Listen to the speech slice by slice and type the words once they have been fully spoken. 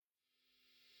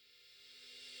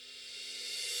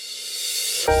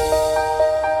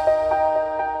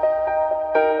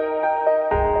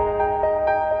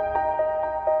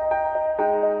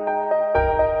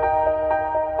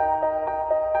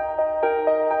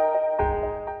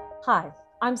Hi,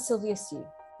 I'm Sylvia Sue.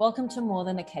 Welcome to More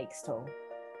Than a Cake Stall,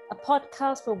 a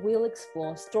podcast where we'll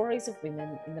explore stories of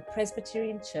women in the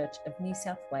Presbyterian Church of New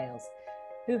South Wales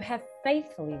who have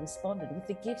faithfully responded with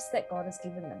the gifts that God has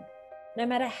given them, no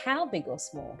matter how big or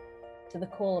small, to the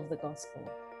call of the gospel.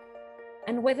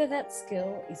 And whether that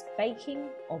skill is baking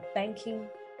or banking,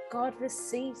 God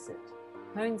receives it,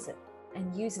 hones it,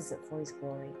 and uses it for his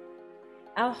glory.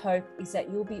 Our hope is that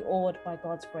you'll be awed by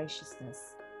God's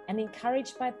graciousness and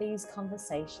encouraged by these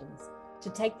conversations to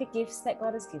take the gifts that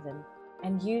God has given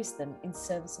and use them in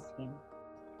service of him.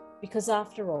 Because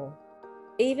after all,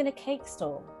 even a cake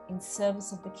stall in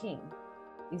service of the King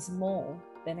is more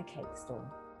than a cake stall.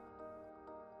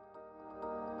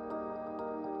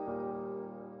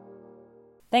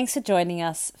 Thanks for joining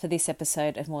us for this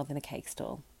episode of More Than a Cake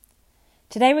Stall.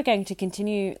 Today we're going to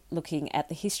continue looking at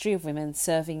the history of women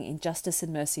serving in Justice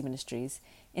and Mercy Ministries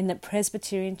in the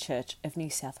Presbyterian Church of New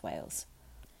South Wales.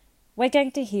 We're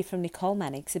going to hear from Nicole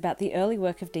Mannyx about the early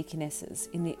work of deaconesses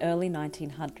in the early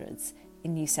 1900s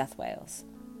in New South Wales.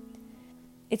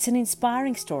 It's an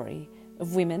inspiring story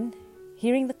of women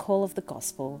hearing the call of the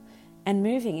gospel and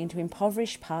moving into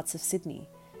impoverished parts of Sydney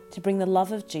to bring the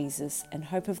love of Jesus and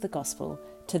hope of the gospel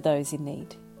to those in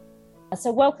need. So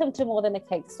welcome to More Than a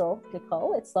Cake Stall,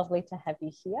 Nicole. It's lovely to have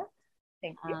you here.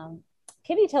 Thank you.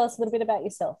 Can you tell us a little bit about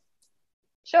yourself?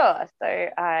 Sure. So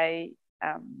I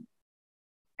am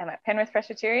at Penrith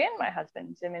Presbyterian. My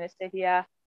husband's a minister here.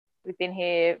 We've been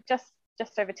here just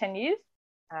over 10 years.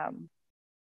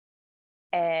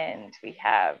 And we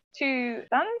have 2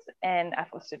 sons and a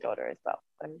foster daughter as well.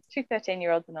 So 2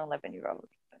 13-year-olds and an 11-year-old.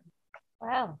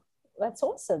 Wow, that's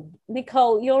awesome.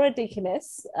 Nicole, you're a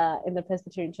deaconess in the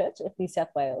Presbyterian Church of New South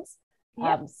Wales.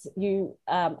 Yeah. You,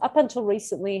 up until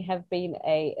recently, have been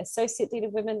an Associate Dean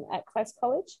of Women at Christ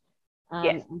College.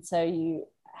 Yes. And so you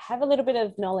have a little bit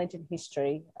of knowledge and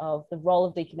history of the role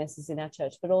of deaconesses in our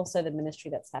church, but also the ministry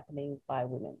that's happening by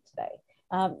women today.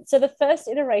 So the first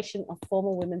iteration of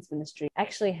formal women's ministry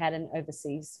actually had an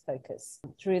overseas focus.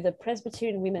 Through the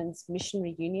Presbyterian Women's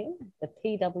Missionary Union, the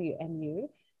PWMU,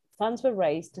 funds were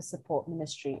raised to support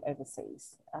ministry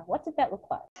overseas. What did that look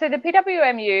like? So the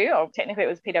PWMU, or technically it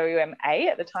was PWMA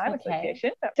at the time, Okay.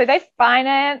 association. So they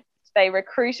financed, they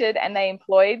recruited and they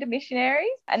employed missionaries,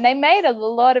 and they made a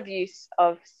lot of use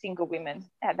of single women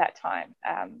at that time.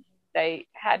 They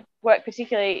had worked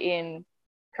particularly in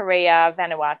Korea,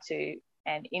 Vanuatu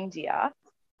and India.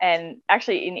 And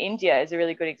actually in India is a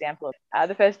really good example of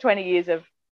the first 20 years of,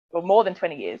 or more than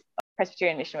 20 years of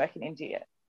Presbyterian mission work in India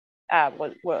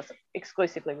was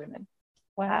exclusively women.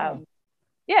 Wow.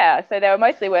 So they were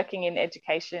mostly working in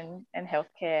education and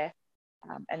healthcare,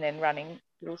 and then running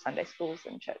little Sunday schools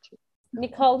and churches.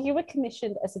 Nicole, you were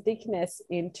commissioned as a deaconess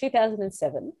in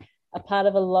 2007, a part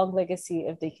of a long legacy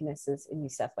of deaconesses in New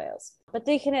South Wales. But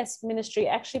deaconess ministry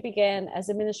actually began as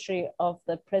a ministry of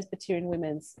the Presbyterian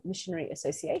Women's Missionary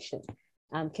Association.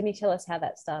 Can you tell us how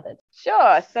that started?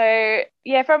 Sure. So,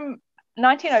 from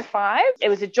 1905, it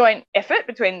was a joint effort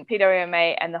between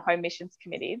PWMA and the Home Missions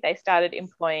Committee. They started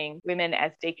employing women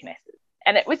as deaconesses.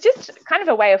 And it was just kind of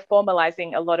a way of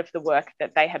formalising a lot of the work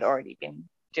that they had already been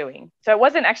doing. So it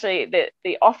wasn't actually,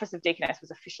 the office of deaconess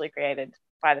was officially created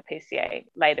by the PCA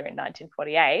later in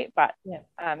 1948. But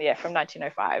from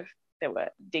 1905, there were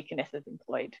deaconesses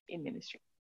employed in ministry.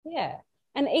 Yeah.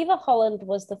 And Eva Holland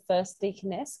was the first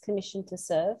deaconess commissioned to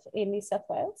serve in New South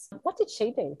Wales. What did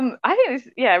she do? I think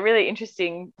this, a really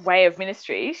interesting way of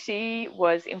ministry. She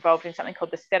was involved in something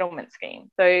called the Settlement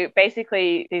Scheme. So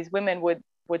basically, these women would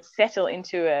settle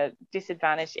into a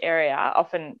disadvantaged area,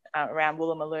 often around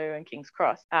Woolloomooloo and King's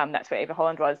Cross. That's where Eva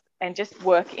Holland was, and just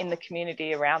work in the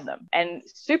community around them. And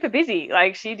super busy.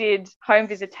 Like, she did home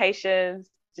visitations,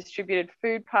 distributed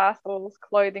food parcels,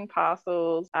 clothing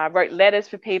parcels, wrote letters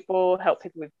for people, helped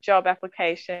people with job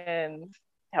applications,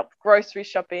 helped grocery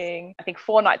shopping. I think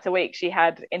 4 nights a week she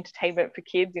had entertainment for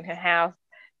kids in her house.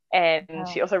 And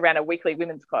she also ran a weekly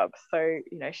women's club. So,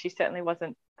 she certainly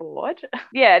wasn't bored.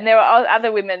 And there were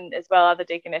other women as well, other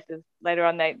deaconesses. Later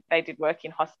on, they did work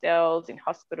in hostels, in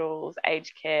hospitals,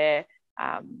 aged care,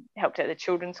 helped at the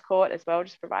children's court as well,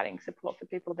 just providing support for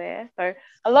people there. So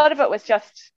a lot of it was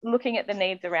just looking at the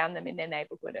needs around them in their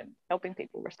neighbourhood and helping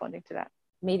people responding to that.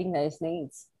 Meeting those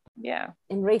needs. Yeah.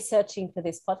 In researching for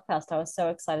this podcast, I was so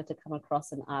excited to come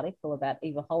across an article about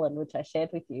Eva Holland, which I shared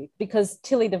with you, because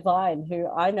Tilly Devine, who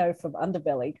I know from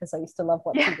Underbelly, because I used to love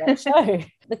watching that show,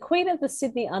 the queen of the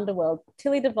Sydney underworld,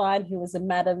 Tilly Devine, who was a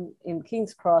madam in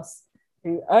King's Cross,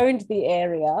 who owned the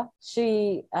area,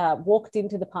 she walked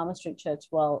into the Palmer Street Church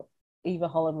while Eva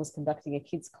Holland was conducting a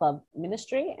kids club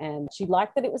ministry, and she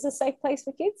liked that it was a safe place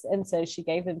for kids, and so she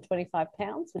gave them £25,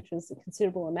 which was a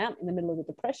considerable amount in the middle of the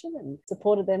Depression, and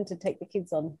supported them to take the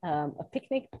kids on a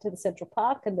picnic to the Central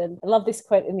Park. And then I love this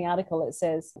quote in the article. It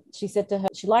says, she said to her,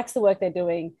 she likes the work they're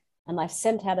doing, and I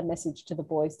sent out a message to the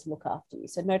boys to look after you.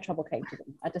 So no trouble came to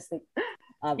them. I just think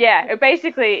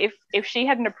basically if she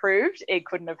hadn't approved, it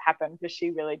couldn't have happened, because she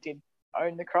really did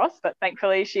own the cross, but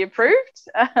thankfully she approved.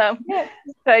 So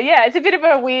it's a bit of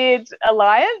a weird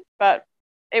alliance, but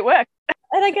it worked.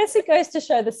 And I guess it goes to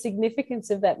show the significance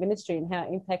of that ministry and how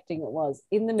impacting it was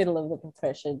in the middle of the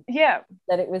Depression. Yeah.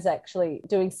 That it was actually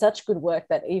doing such good work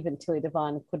that even Tilly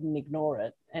Devine couldn't ignore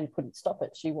it and couldn't stop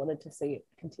it. She wanted to see it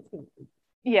continue.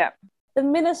 Yeah. The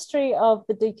ministry of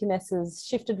the deaconesses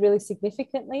shifted really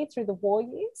significantly through the war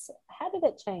years. How did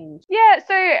it change? Yeah,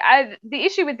 so the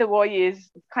issue with the war years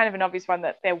is kind of an obvious one,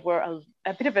 that there were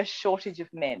a bit of a shortage of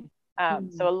men.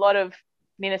 So a lot of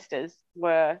ministers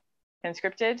were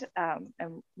conscripted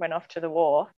and went off to the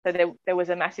war. So there was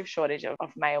a massive shortage of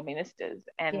male ministers.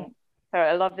 And so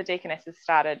a lot of the deaconesses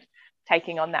started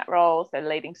taking on that role, so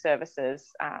leading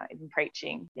services, in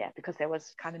preaching, because there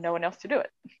was kind of no one else to do it.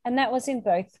 And that was in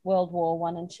both World War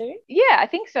One and Two? Yeah, I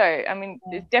think so. I mean,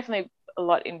 there's definitely a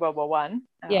lot in World War One.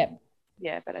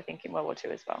 But I think in World War Two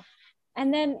as well.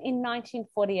 And then in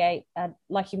 1948,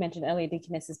 like you mentioned earlier,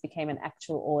 deaconesses became an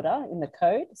actual order in the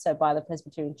code, so by the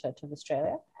Presbyterian Church of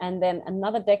Australia. And then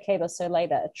another decade or so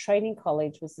later, a training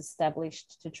college was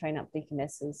established to train up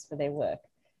deaconesses for their work.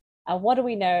 What do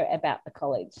we know about the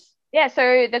college? Yeah,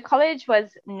 so the college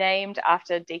was named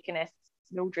after Deaconess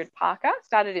Mildred Parker,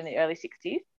 started in the early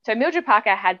 60s. So Mildred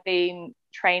Parker had been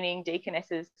training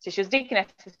deaconesses. So she was deaconess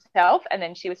herself, and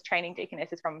then she was training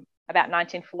deaconesses from about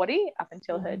 1940 up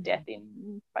until her death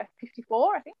in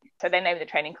 54, I think. So they named the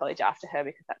training college after her,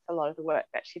 because that's a lot of the work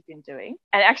that she'd been doing.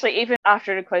 And actually, even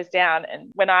after it had closed down,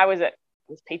 and when I was at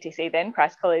PTC then,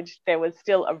 Christ College, there was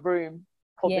still a room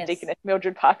called the Deaconess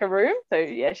Mildred Parker Room.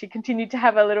 So she continued to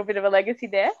have a little bit of a legacy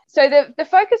there. So the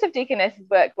focus of deaconess's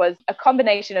work was a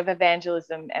combination of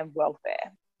evangelism and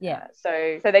welfare.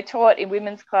 So they taught in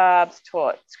women's clubs,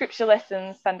 taught scripture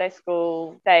lessons, Sunday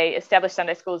school. They established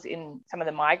Sunday schools in some of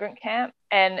the migrant camps,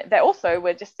 and they also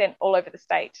were just sent all over the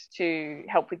state to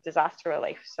help with disaster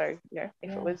relief. So if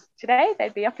it was today,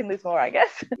 they'd be up in Lismore, I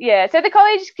guess. So the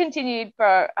college continued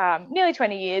for nearly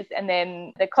 20 years, and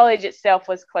then the college itself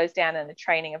was closed down, and the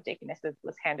training of deaconesses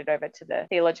was handed over to the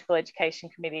Theological Education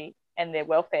Committee and their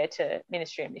welfare to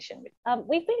ministry and mission.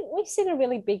 We've seen a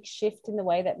really big shift in the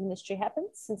way that ministry happens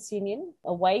since union,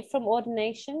 away from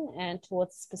ordination and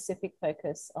towards specific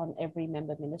focus on every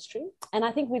member ministry. And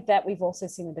I think with that, we've also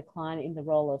seen a decline in the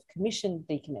role of commissioned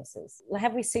deaconesses.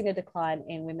 Have we seen a decline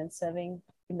in women serving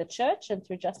in the church and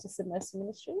through Justice and Mercy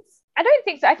Ministries? I don't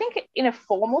think so. I think in a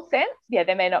formal sense,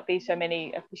 there may not be so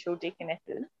many official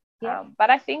deaconesses, but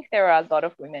I think there are a lot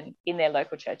of women in their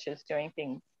local churches doing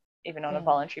things even on a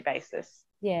voluntary basis.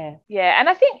 And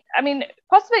I think,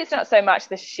 possibly it's not so much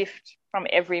the shift from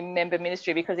every member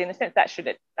ministry, because in a sense that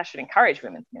should encourage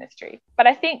women's ministry. But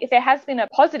I think if there has been a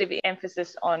positive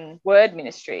emphasis on word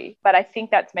ministry, but I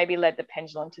think that's maybe led the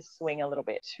pendulum to swing a little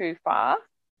bit too far.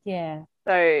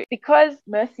 So because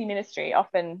mercy ministry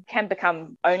often can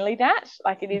become only that,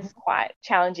 like it is quite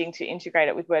challenging to integrate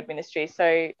it with word ministry.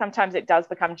 So sometimes it does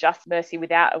become just mercy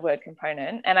without a word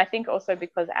component. And I think also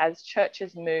because as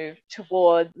churches move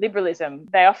toward liberalism,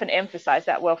 they often emphasize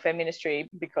that welfare ministry,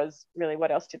 because really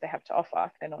what else did they have to offer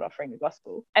if they're not offering the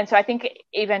gospel? And so I think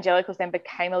evangelicals then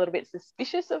became a little bit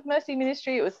suspicious of mercy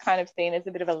ministry. It was kind of seen as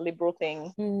a bit of a liberal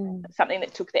thing, something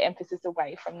that took the emphasis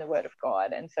away from the word of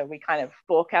God. And so we kind of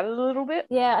balk at it a little bit.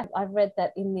 I've read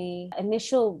that in the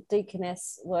initial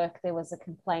deaconess work, there was a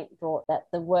complaint brought that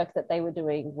the work that they were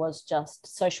doing was just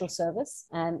social service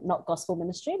and not gospel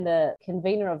ministry. The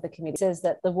convener of the committee says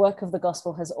that the work of the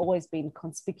gospel has always been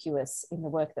conspicuous in the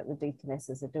work that the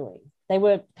deaconesses are doing. They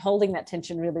were holding that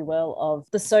tension really well of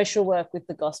the social work with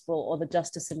the gospel, or the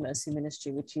Justice and Mercy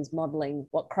Ministry, which is modelling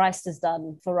what Christ has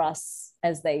done for us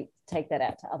as they take that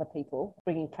out to other people,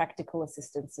 bringing practical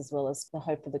assistance as well as the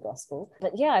hope of the gospel.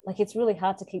 But it's really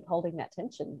hard to keep holding that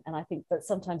tension. And I think that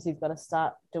sometimes you've got to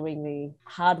start doing the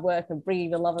hard work of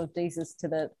bringing the love of Jesus to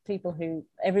the people who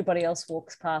everybody else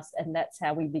walks past. And that's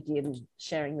how we begin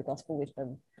sharing the gospel with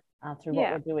them through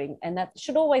what we're doing. And that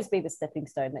should always be the stepping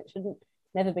stone. That shouldn't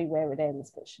never be where it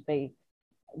ends, but should be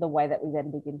the way that we then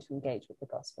begin to engage with the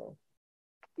gospel.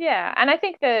 Yeah, and I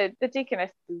think the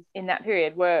deaconesses in that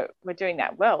period were doing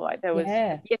that well. Like there was,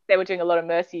 yes, they were doing a lot of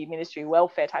mercy ministry,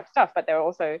 welfare type stuff, but they were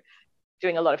also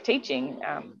doing a lot of teaching,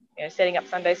 setting up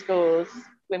Sunday schools,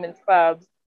 women's clubs,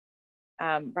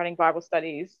 running Bible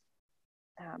studies.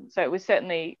 So it was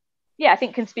certainly, I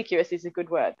think conspicuous is a good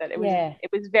word, that it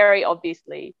was very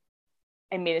obviously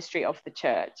a ministry of the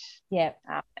church,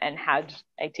 and had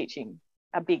a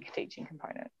big teaching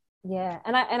component. Yeah,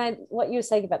 and I what you were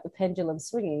saying about the pendulum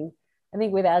swinging, I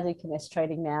think with our deaconess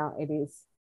training now, it is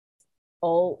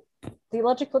all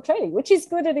theological training, which is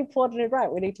good and important and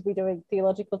right. We need to be doing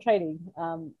theological training,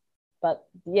 but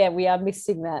we are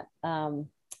missing that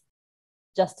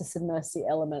justice and mercy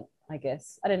element, I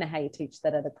guess. I don't know how you teach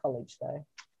that at a college though.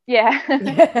 Yeah,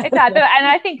 it's hard. And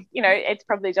I think it's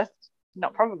probably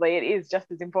it is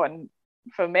just as important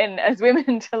for men as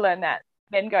women to learn that,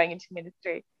 men going into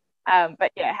ministry.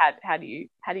 But how do you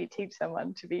teach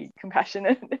someone to be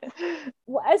compassionate?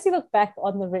 Well, as you look back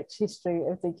on the rich history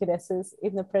of deaconesses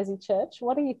in the Prezi Church,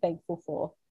 what are you thankful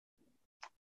for?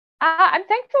 I'm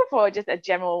thankful for just a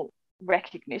general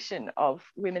recognition of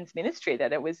women's ministry,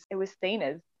 that it was seen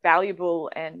as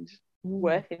valuable and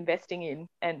worth investing in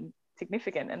and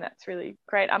significant, and that's really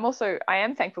great. I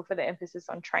am thankful for the emphasis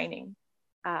on training,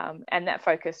 and that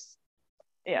focus.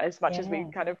 As much as we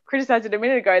kind of criticized it a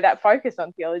minute ago, that focus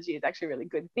on theology is actually a really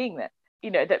good thing, that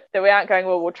that we aren't going,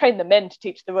 well, we'll train the men to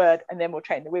teach the word and then we'll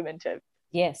train the women to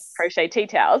crochet tea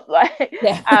towels,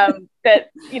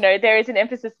 that there is an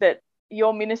emphasis that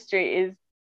your ministry is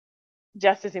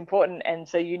just as important, and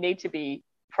so you need to be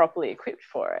properly equipped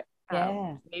for it.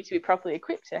 You need to be properly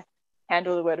equipped to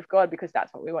handle the word of God, because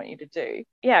that's what we want you to do.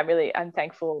 I'm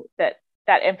thankful that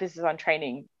emphasis on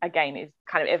training again is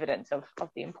kind of evidence of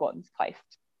the importance placed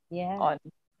on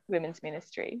women's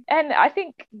ministry. And I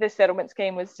think the settlement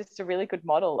scheme was just a really good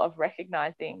model of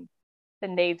recognizing the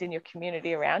needs in your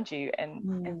community around you,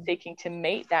 and seeking to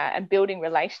meet that, and building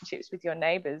relationships with your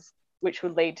neighbors, which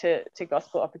will lead to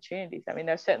gospel opportunities. I mean,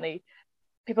 there's certainly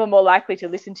people are more likely to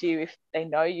listen to you if they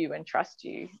know you and trust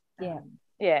you.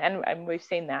 And we've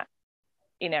seen that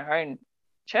in our own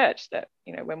church, that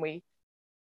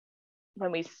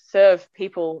when we serve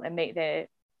people and meet their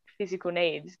physical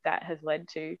needs, that has led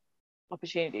to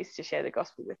opportunities to share the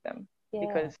gospel with them,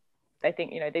 because they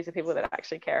think, these are people that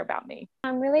actually care about me.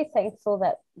 I'm really thankful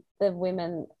that the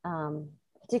women,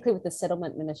 particularly with the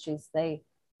Settlement Ministries, they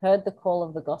heard the call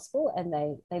of the gospel, and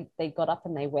they got up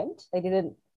and they went. They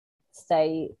didn't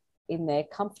stay in their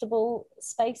comfortable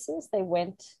spaces. They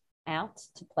went out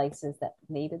to places that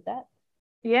needed that.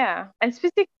 Yeah, and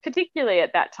particularly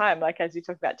at that time, like as you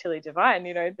talk about Tilly Devine,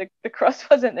 the cross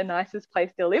wasn't the nicest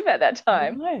place to live at that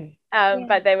time.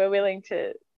 But they were willing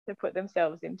to put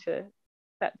themselves into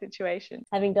that situation.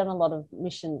 Having done a lot of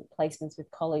mission placements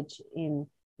with college in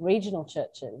regional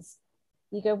churches,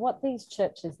 you go, what these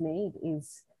churches need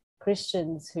is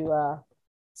Christians who are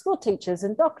school teachers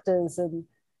and doctors and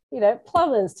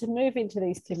plumbers to move into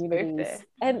these communities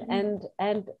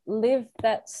and live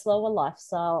that slower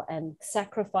lifestyle, and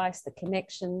sacrifice the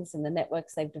connections and the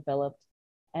networks they've developed,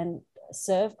 and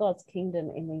serve God's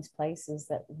kingdom in these places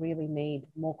that really need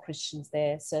more Christians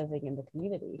there serving in the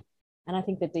community. And I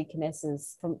think the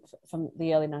deaconesses from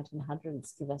the early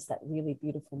 1900s give us that really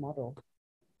beautiful model.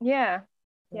 Yeah.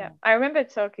 I remember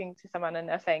talking to someone, and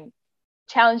they're saying,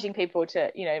 challenging people to,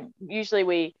 usually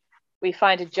we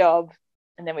find a job,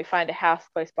 and then we find a house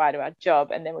close by to our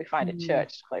job, and then we find a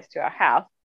church close to our house.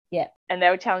 And they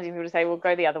were challenging people to say, well,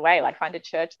 go the other way, like find a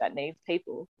church that needs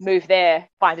people, move there,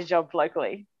 find a job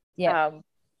locally.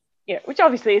 Which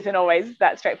obviously isn't always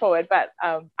that straightforward, but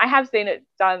I have seen it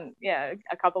done.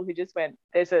 A couple who just went,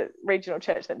 there's a regional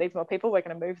church that needs more people, we're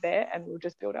going to move there and we'll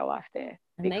just build our life there.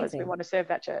 Amazing. Because we want to serve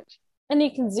that church. And you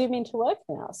can zoom into work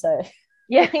now, so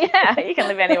you can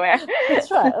live anywhere. That's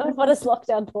right. What has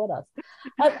lockdown taught us?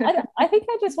 I think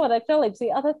I just want to acknowledge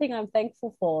the other thing I'm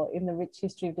thankful for in the rich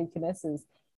history of deaconesses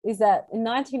is that in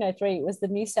 1903, it was the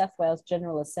New South Wales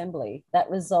General Assembly that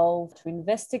resolved to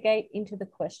investigate into the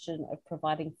question of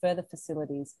providing further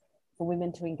facilities for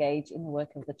women to engage in the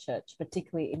work of the church,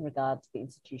 particularly in regard to the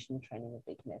institution and training of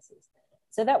deaconesses.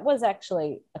 So that was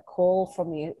actually a call from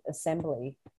the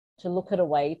Assembly to look at a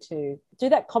way to do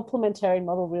that complementary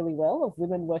model really well, of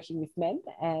women working with men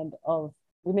and of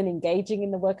women engaging in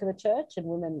the work of the church, and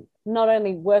women not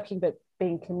only working but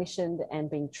being commissioned and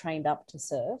being trained up to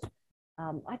serve.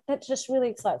 That just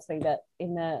really excites me that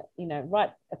in the,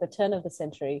 right at the turn of the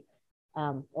century,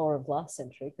 or of last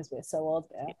century, because we're so old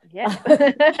now,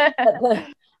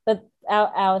 that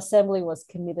our assembly was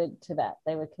committed to that.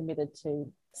 They were committed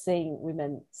to seeing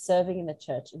women serving in the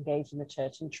church, engaged in the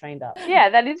church, and trained up.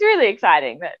 That is really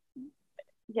exciting.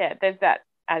 There's that,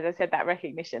 as I said, that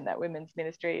recognition that women's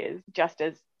ministry is just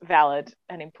as valid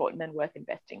and important and worth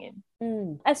investing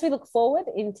in. As we look forward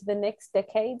into the next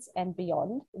decades and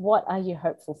beyond, what are you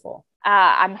hopeful for?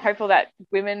 I'm hopeful that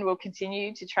women will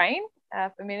continue to train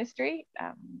for ministry.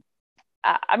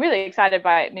 I'm really excited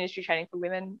by ministry training for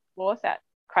women course at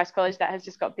Christ College. That has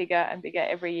just got bigger and bigger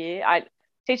every year. I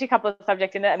teach a couple of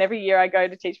subjects in it, and every year I go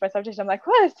to teach my subject, I'm like,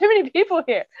 wow, there's too many people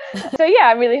here. So yeah,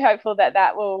 I'm really hopeful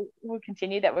that will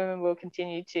continue, that women will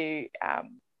continue to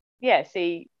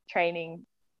see training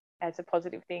as a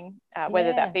positive thing,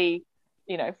 whether that be,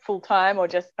 full-time or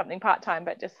just something part-time,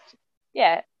 but just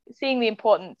seeing the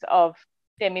importance of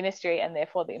their ministry and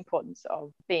therefore the importance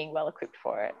of being well equipped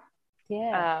for it.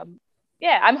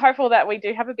 I'm hopeful that we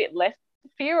do have a bit less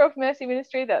fear of mercy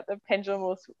ministry, that the pendulum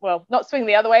will, not swing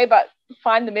the other way, but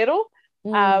find the middle.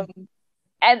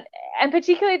 And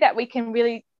particularly that we can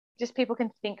really, just people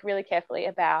can think really carefully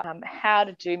about how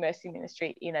to do mercy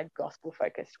ministry in a gospel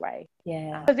focused way.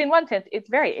 Because in one sense, it's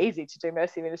very easy to do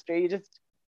mercy ministry. You just,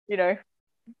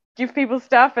 give people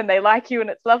stuff and they like you and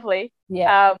it's lovely.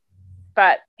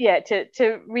 But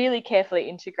to really carefully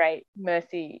integrate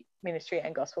mercy ministry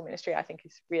and gospel ministry, I think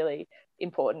is really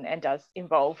important and does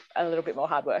involve a little bit more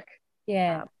hard work.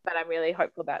 But I'm really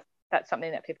hopeful that that's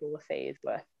something that people will see is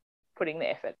worth putting the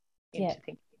effort into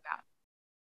thinking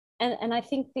about. And I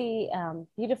think the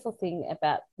beautiful thing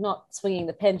about not swinging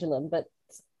the pendulum, but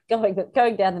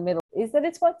going down the middle, is that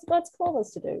it's what God's called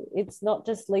us to do. It's not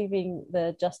just leaving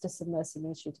the justice and mercy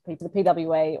ministry to people, the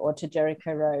PWA or to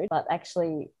Jericho Road, but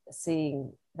actually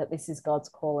seeing that this is God's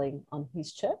calling on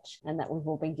his church, and that we've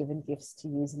all been given gifts to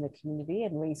use in the community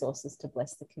and resources to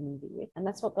bless the community with. And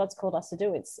that's what God's called us to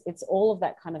do. It's all of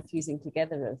that kind of fusing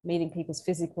together of meeting people's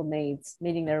physical needs,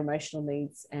 meeting their emotional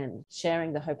needs, and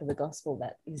sharing the hope of the gospel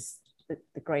that is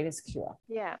the greatest cure.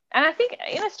 And I think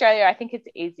in Australia, I think it's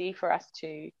easy for us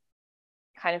to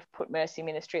kind of put mercy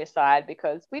ministry aside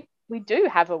because we do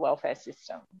have a welfare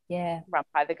system run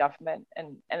by the government,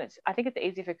 and I think it's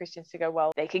easy for Christians to go,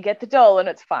 well, they can get the dole and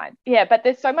it's fine. But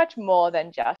there's so much more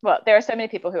than just, there are so many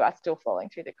people who are still falling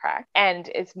through the cracks, and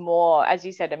it's more, as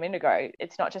you said a minute ago,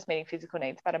 it's not just meeting physical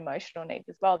needs but emotional needs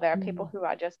as well. There are people who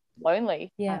are just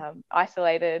lonely,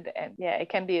 isolated, and it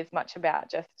can be as much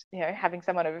about just having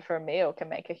someone over for a meal can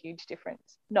make a huge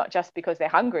difference, not just because they're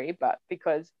hungry but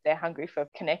because they're hungry for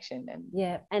connection.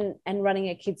 And running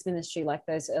a kids ministry like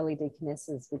those early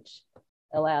deaconesses, which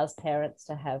allows parents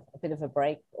to have a bit of a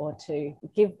break or to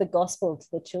give the gospel to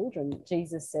the children.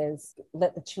 Jesus says,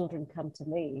 let the children come to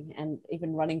me. And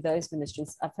even running those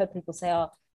ministries, I've heard people say,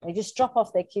 they just drop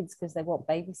off their kids because they want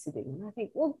babysitting. And I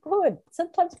think, well, good.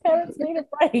 Sometimes parents need a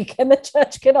break and the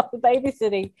church can offer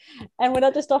babysitting. And we're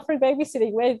not just offering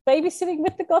babysitting, we're babysitting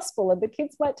with the gospel, and the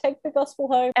kids might take the gospel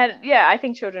home. And I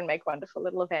think children make wonderful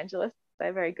little evangelists.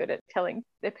 They're very good at telling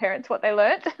their parents what they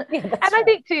learnt. I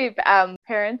think too,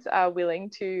 parents are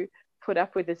willing to put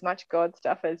up with as much God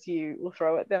stuff as you will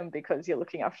throw at them because you're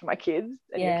looking after my kids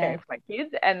and you're caring for my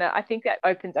kids. And I think that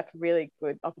opens up really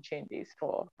good opportunities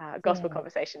for gospel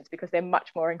conversations, because they're much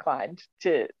more inclined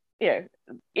to,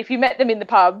 if you met them in the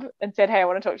pub and said, hey, I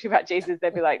want to talk to you about Jesus,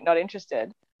 they'd be like, not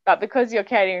interested. But because you're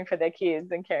caring for their kids,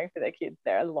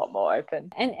 they're a lot more open.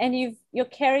 And you're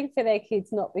caring for their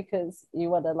kids not because you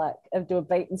want to do a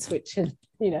bait and switch and,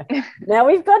 now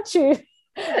we've got you.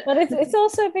 But it's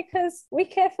also because we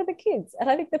care for the kids. And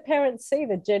I think the parents see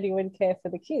the genuine care for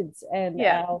the kids. And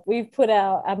we've put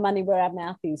our money where our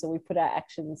mouth is, or we put our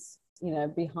actions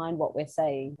behind what we're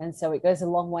saying. And so it goes a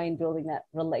long way in building that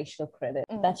relational credit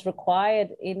that's required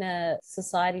in a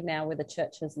society now where the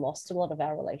church has lost a lot of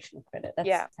our relational credit. That's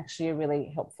actually a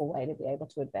really helpful way to be able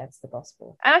to advance the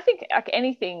gospel. And I think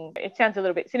anything, it sounds a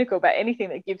little bit cynical, but anything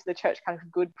that gives the church kind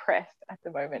of good press at the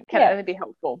moment can only be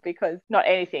helpful, because not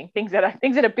anything, things that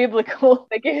are biblical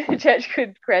that give the church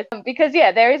good press. Because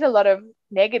there is a lot of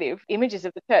negative images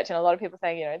of the church, and a lot of people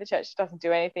saying, the church doesn't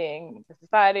do anything for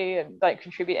society and don't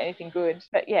contribute anything good.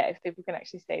 But if people can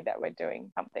actually see that we're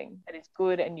doing something that is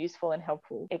good and useful and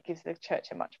helpful, it gives the church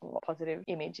a much more positive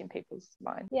image in people's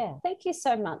mind. Thank you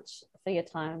so much for your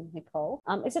time, Nicole.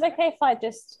 Is it okay if I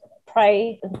just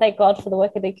pray and thank God for the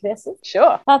work of deaconesses?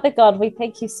 Sure. Father God, we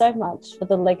thank you so much for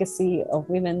the legacy of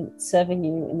women serving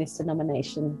you in this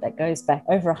denomination that goes back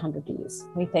over 100 years.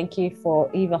 We thank you for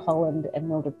Eva Holland and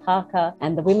Mildred Parker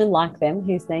and the women like them,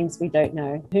 whose names we don't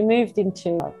know, who moved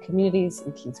into communities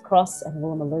in King's Cross and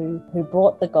Woolloomooloo, who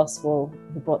brought the gospel,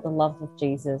 who brought the love of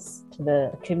Jesus to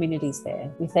the communities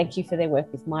there. We thank you for their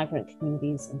work with migrant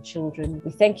communities and children.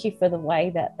 We thank you for the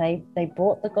way that they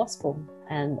brought the gospel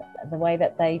and the way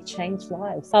that they changed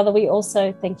lives. Father, we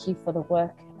also thank you for the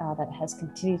work that has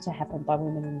continued to happen by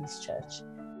women in this church.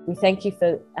 We thank you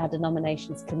for our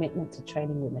denomination's commitment to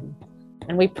training women.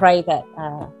 And we pray that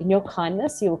in your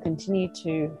kindness, you will continue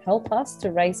to help us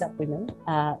to raise up women,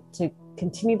 to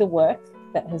continue the work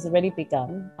that has already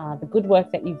begun, the good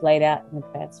work that you've laid out in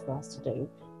advance for us to do,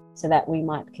 so that we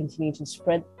might continue to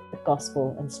spread the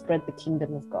gospel and spread the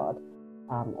kingdom of God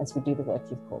as we do the work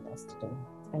you've called us to do.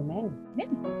 Amen. Amen.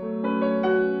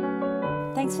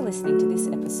 Thanks for listening to this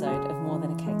episode of More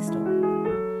Than a Cake Stall.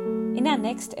 In our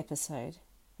next episode,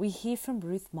 we hear from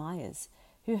Ruth Myers,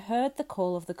 who heard the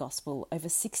call of the gospel over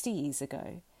 60 years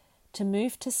ago to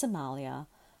move to Somalia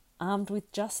armed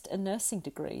with just a nursing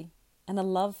degree and a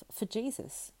love for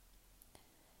Jesus.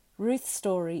 Ruth's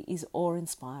story is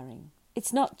awe-inspiring.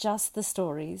 It's not just the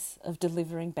stories of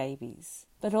delivering babies,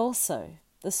 but also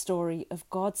the story of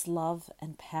God's love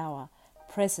and power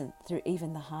present through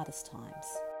even the hardest times.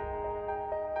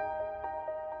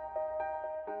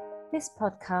 This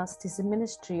podcast is a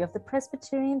ministry of the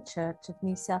Presbyterian Church of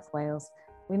New South Wales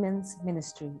Women's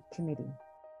Ministry Committee.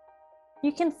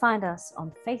 You can find us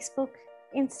on Facebook,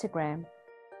 Instagram,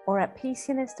 or at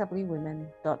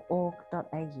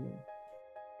PCNSWwomen.org.au.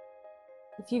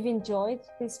 If you've enjoyed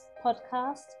this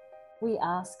podcast, we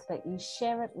ask that you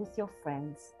share it with your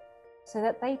friends so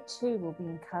that they too will be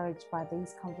encouraged by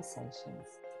these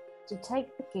conversations to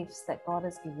take the gifts that God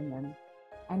has given them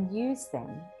and use them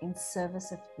in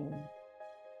service of Him.